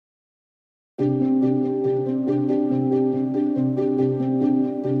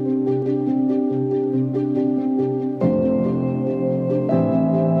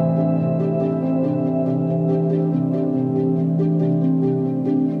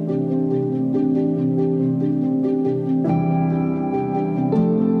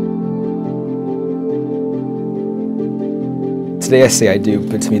Today I say I do,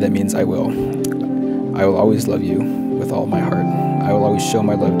 but to me that means I will. I will always love you with all my heart. I will always show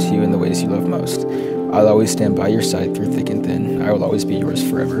my love to you in the ways you love most. I'll always stand by your side through thick and thin. I will always be yours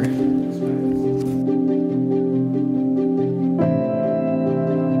forever.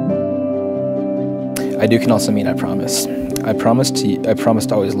 I do can also mean I promise. I promise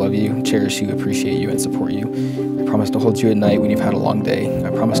to always love you, cherish you, appreciate you, and support you. I promise to hold you at night when you've had a long day. I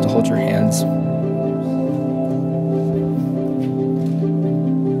promise to hold your hands.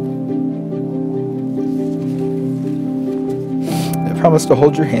 I promise to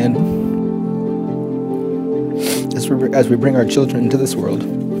hold your hand as we bring our children into this world.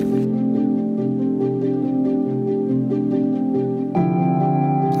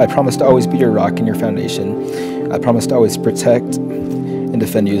 I promise to always be your rock and your foundation. I promise to always protect and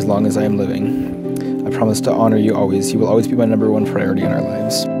defend you as long as I am living. I promise to honor you always. You will always be my number one priority in our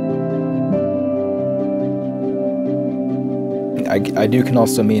lives. I do can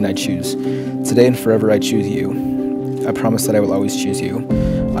also mean I choose. Today and forever I choose you. I promise that I will always choose you.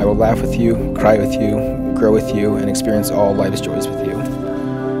 I will laugh with you, cry with you, grow with you, and experience all life's joys with you.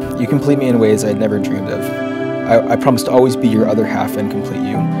 You complete me in ways I had never dreamed of. I promise to always be your other half and complete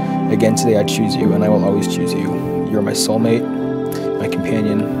you. Again, today I choose you, and I will always choose you. You are my soulmate, my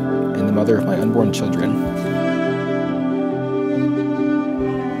companion, and the mother of my unborn children.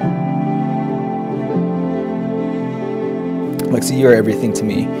 Lexi, you are everything to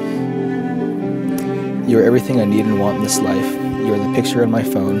me. You are everything I need and want in this life. You are the picture on my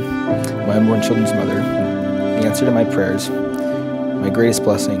phone, my unborn children's mother, the answer to my prayers, my greatest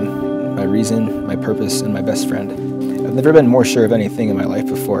blessing, my reason, my purpose, and my best friend. I've never been more sure of anything in my life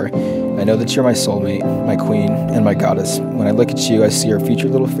before. I know that you're my soulmate, my queen, and my goddess. When I look at you, I see our future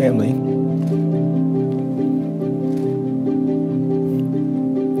little family.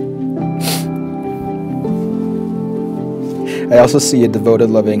 I also see a devoted,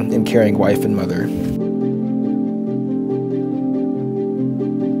 loving, and caring wife and mother.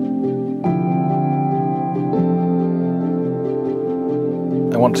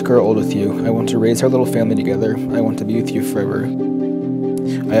 I want to grow old with you. I want to raise our little family together. I want to be with you forever.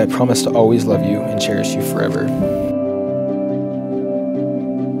 I promise to always love you and cherish you forever.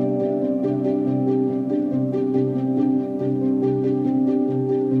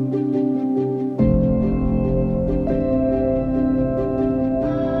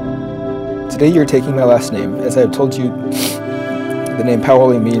 Today you're taking my last name. As I have told you, the name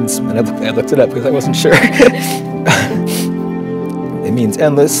Paoli means, and I looked it up because I wasn't sure. It means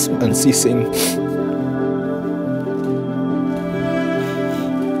endless, unceasing.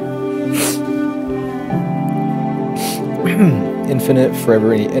 Infinite,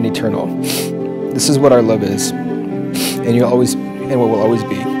 forever, and eternal. This is what our love is, and what will always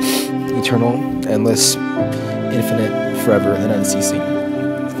be. Eternal, endless, infinite, forever, and unceasing.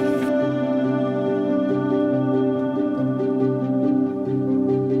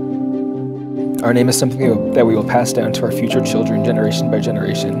 Our name is something that we will pass down to our future children, generation by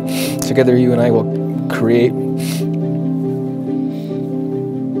generation. Together, you and I will create.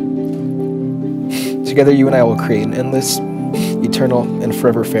 Together, you and I will create an endless, eternal, and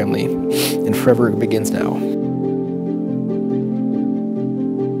forever family, and forever begins now.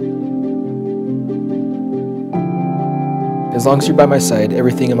 As long as you're by my side,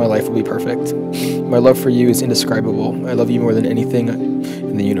 everything in my life will be perfect. My love for you is indescribable. I love you more than anything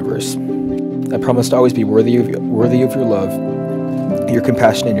in the universe. I promise to always be worthy of your love, your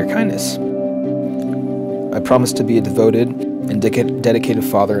compassion, and your kindness. I promise to be a devoted and dedicated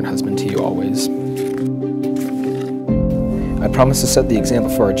father and husband to you always. I promise to set the example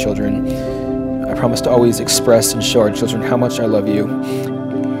for our children. I promise to always express and show our children how much I love you.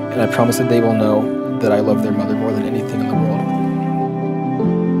 And I promise that they will know that I love their mother more than anything in the world.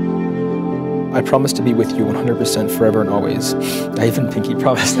 I promise to be with you 100% forever and always. I even pinky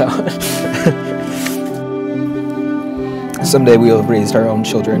promised that. Someday we will have raised our own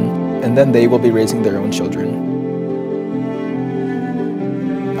children, and then they will be raising their own children.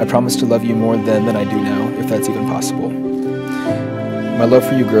 I promise to love you more then than I do now, if that's even possible. My love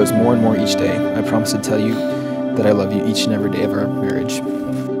for you grows more and more each day. I promise to tell you that I love you each and every day of our marriage.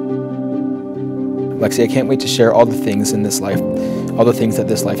 Lexi, I can't wait to share all the things in this life, all the things that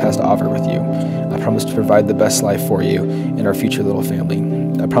this life has to offer with you. I promise to provide the best life for you and our future little family.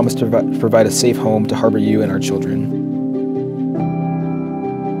 I promise to provide a safe home to harbor you and our children.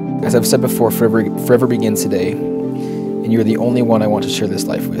 As I've said before, forever begins today, and you're the only one I want to share this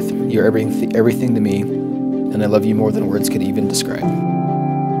life with. You're everything to me, and I love you more than words could even describe.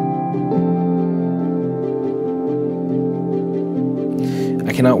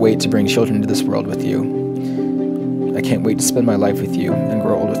 I cannot wait to bring children into this world with you. I can't wait to spend my life with you and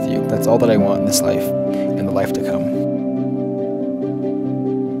grow old with you. That's all that I want in this life and the life to come.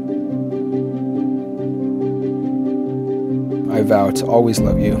 I vow to always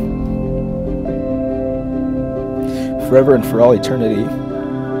love you, forever and for all eternity.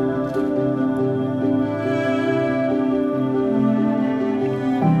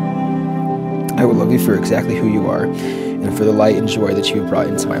 I will love you for exactly who you are and for the light and joy that you have brought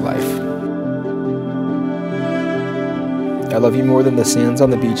into my life. I love you more than the sands on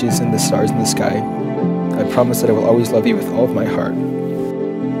the beaches and the stars in the sky. I promise that I will always love you with all of my heart.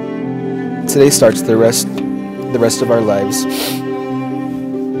 Today starts the rest of our lives,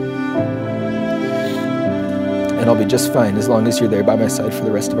 and I'll be just fine as long as you're there by my side for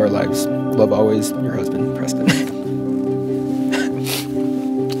the rest of our lives. Love always, your husband, Preston.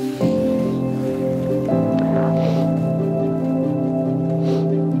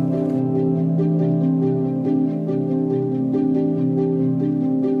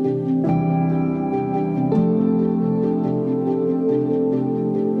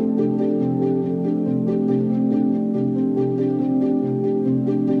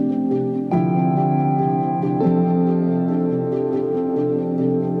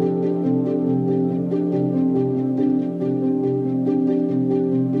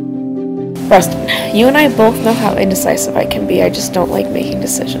 Preston, you and I both know how indecisive I can be. I just don't like making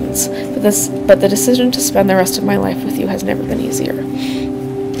decisions. But the decision to spend the rest of my life with you has never been easier.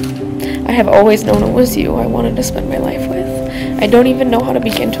 I have always known it was you I wanted to spend my life with. I don't even know how to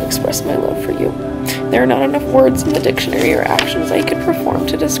begin to express my love for you. There are not enough words in the dictionary or actions I could perform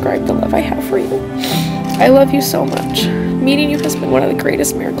to describe the love I have for you. I love you so much. Meeting you has been one of the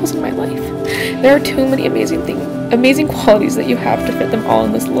greatest miracles in my life. There are too many amazing qualities that you have to fit them all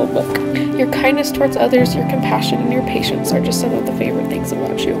in this little book. Your kindness towards others, your compassion, and your patience are just some of the favorite things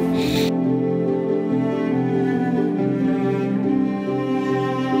about you.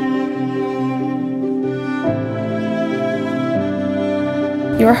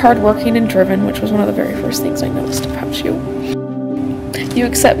 You are hardworking and driven, which was one of the very first things I noticed about you. You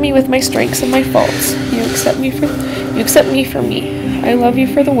accept me with my strengths and my faults. You accept me for me. I love you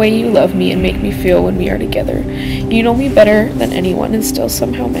for the way you love me and make me feel when we are together. You know me better than anyone and still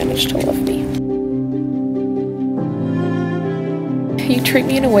somehow manage to love me. You treat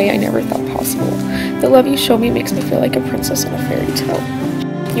me in a way I never thought possible. The love you show me makes me feel like a princess in a fairy tale.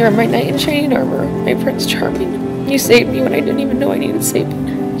 You are my knight in shining armor, my Prince Charming. You saved me when I didn't even know I needed saving.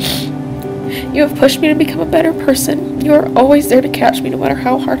 You have pushed me to become a better person. You are always there to catch me no matter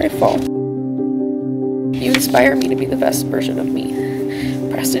how hard I fall. You inspire me to be the best version of me.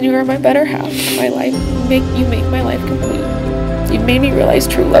 Preston, you are my better half. You make my life complete. You've made me realize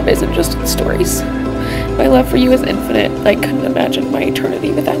true love isn't just in stories. My love for you is infinite. I couldn't imagine my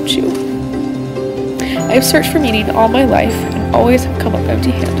eternity without you. I have searched for meaning all my life and always have come up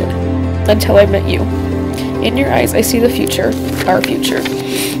empty-handed until I met you. In your eyes, I see the future, our future.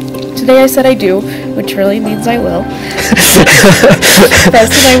 Today I said I do, which really means I will.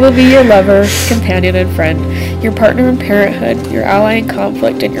 Preston, I will be your lover, companion, and friend, your partner in parenthood, your ally in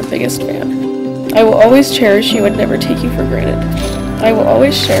conflict, and your biggest fan. I will always cherish you and never take you for granted. I will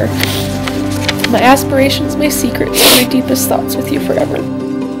always share my aspirations, my secrets, and my deepest thoughts with you forever.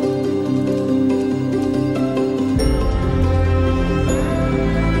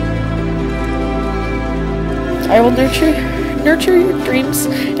 I will nurture your dreams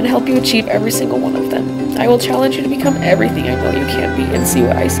and help you achieve every single one of them. I will challenge you to become everything I know you can be and see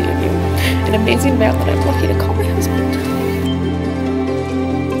what I see in you. An amazing man that I'm lucky to call my husband.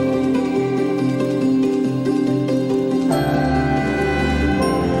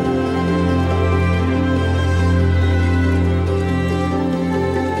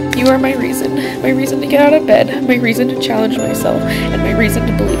 You are my reason to get out of bed, my reason to challenge myself, and my reason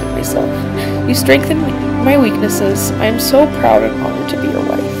to believe in myself. You strengthen my weaknesses. I am so proud and honored to be your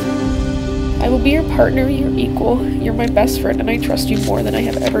wife. I will be your partner, your equal, you're my best friend, and I trust you more than I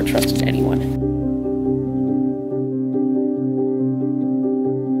have ever trusted anyone.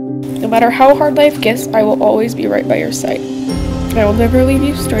 No matter how hard life gets, I will always be right by your side. I will never leave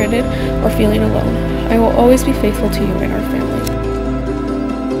you stranded or feeling alone. I will always be faithful to you and our family.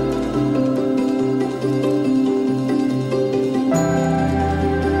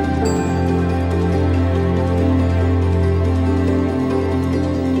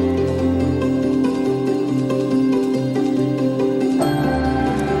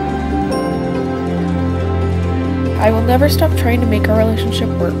 I will never stop trying to make our relationship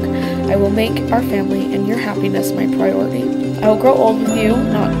work. I will make our family and your happiness my priority. I will grow old with you,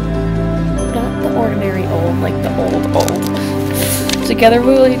 not the ordinary old, like the old. Together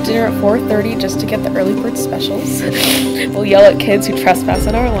we'll eat dinner at 4:30 just to get the early bird specials. We'll yell at kids who trespass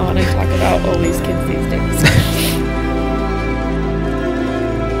on our lawn and talk about, oh, these kids these days.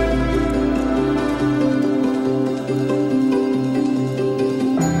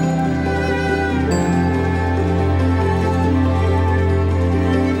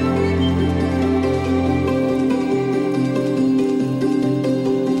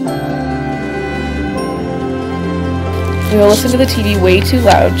 We will listen to the TV way too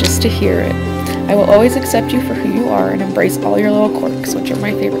loud just to hear it. I will always accept you for who you are and embrace all your little quirks, which are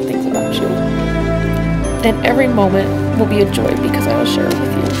my favorite things about you. And every moment will be a joy because I will share it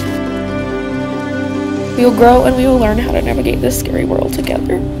with you. We will grow and we will learn how to navigate this scary world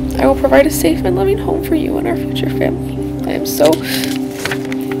together. I will provide a safe and loving home for you and our future family. I am so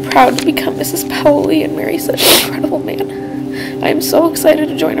proud to become Mrs. Powley and marry such an incredible man. I am so excited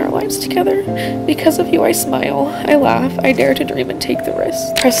to join our lives together. Because of you, I smile, I laugh, I dare to dream and take the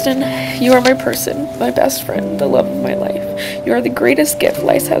risk. Preston, you are my person, my best friend, the love of my life. You are the greatest gift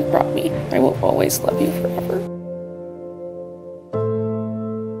life has brought me. I will always love you forever.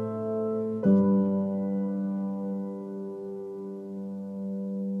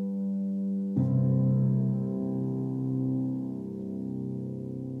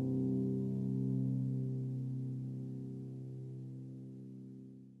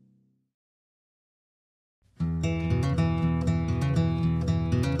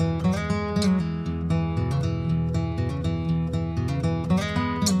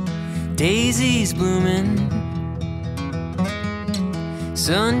 Daisies blooming,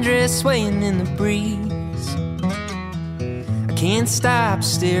 sundress swaying in the breeze. I can't stop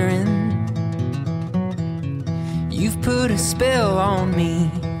staring. You've put a spell on me,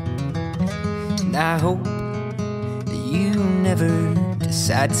 and I hope that you never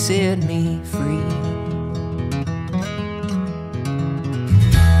decide to set me free.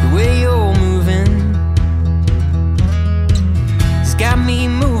 The way you're moving has got me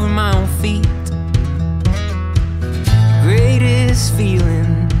moving my own feet. The greatest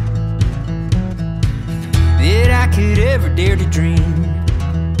feeling that I could ever dare to dream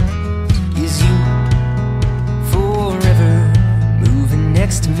is you forever moving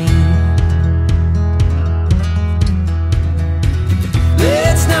next to me.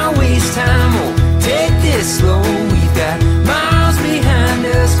 Let's not waste time, or take this slow. We've got miles behind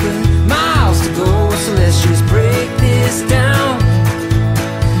us, but miles to go. So let's just break this down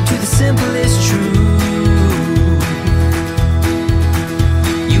to the simplest truth.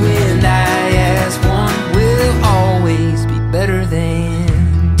 You and I as one will always be better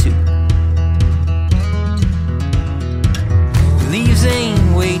than two. The leaves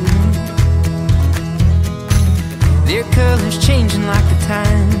ain't waiting, their colors changing like the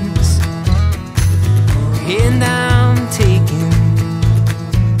times. And I'm taking,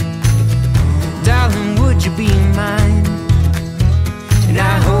 darling, would you be mine? And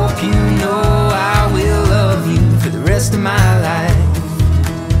I hope you know I will love you for the rest of my life.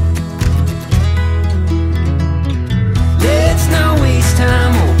 Let's not waste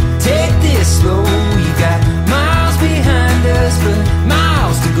time, or take this slow. We've got miles behind us, but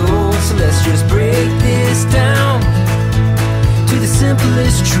miles to go. So let's just break this down to the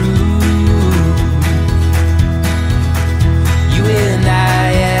simplest truth. You and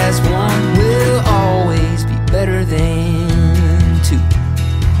I as one will always be better than two.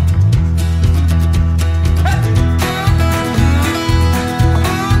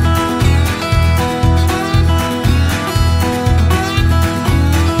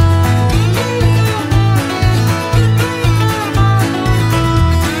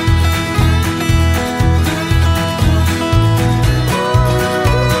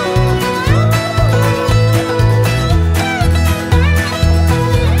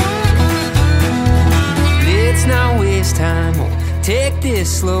 Take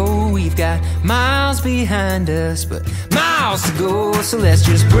this slow, we've got miles behind us, but miles to go. So let's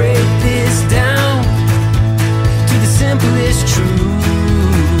just break this down to the simplest truth.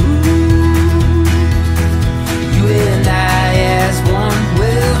 You and I as one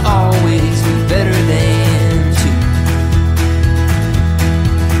will always be better